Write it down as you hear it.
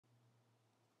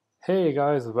Hey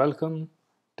guys, welcome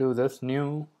to this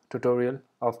new tutorial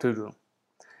of Todo.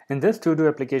 In this Todo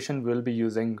application, we'll be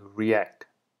using React.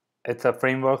 It's a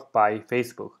framework by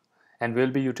Facebook, and we'll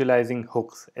be utilizing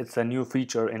hooks. It's a new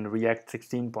feature in React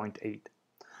 16.8.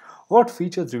 What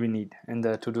features do we need in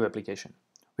the Todo application?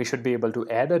 We should be able to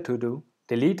add a to-do,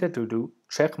 delete a to-do,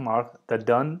 check mark the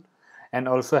done, and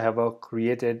also have a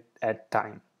created at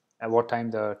what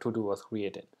time the to-do was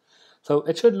created. So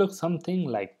it should look something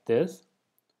like this.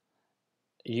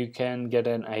 You can get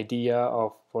an idea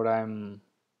of what I'm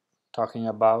talking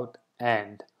about,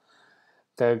 and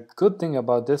the good thing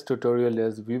about this tutorial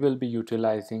is we will be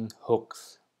utilizing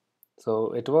hooks.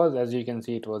 So it was, as you can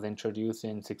see, it was introduced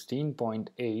in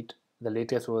 16.8. The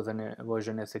latest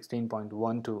version is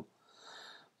 16.12.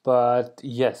 But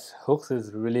yes, hooks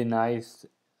is really nice.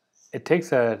 It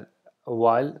takes a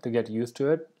while to get used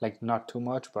to it, like not too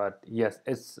much, but yes,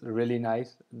 it's really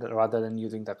nice rather than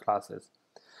using the classes.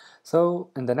 So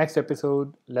in the next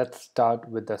episode, let's start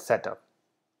with the setup.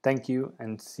 Thank you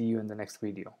and see you in the next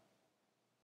video.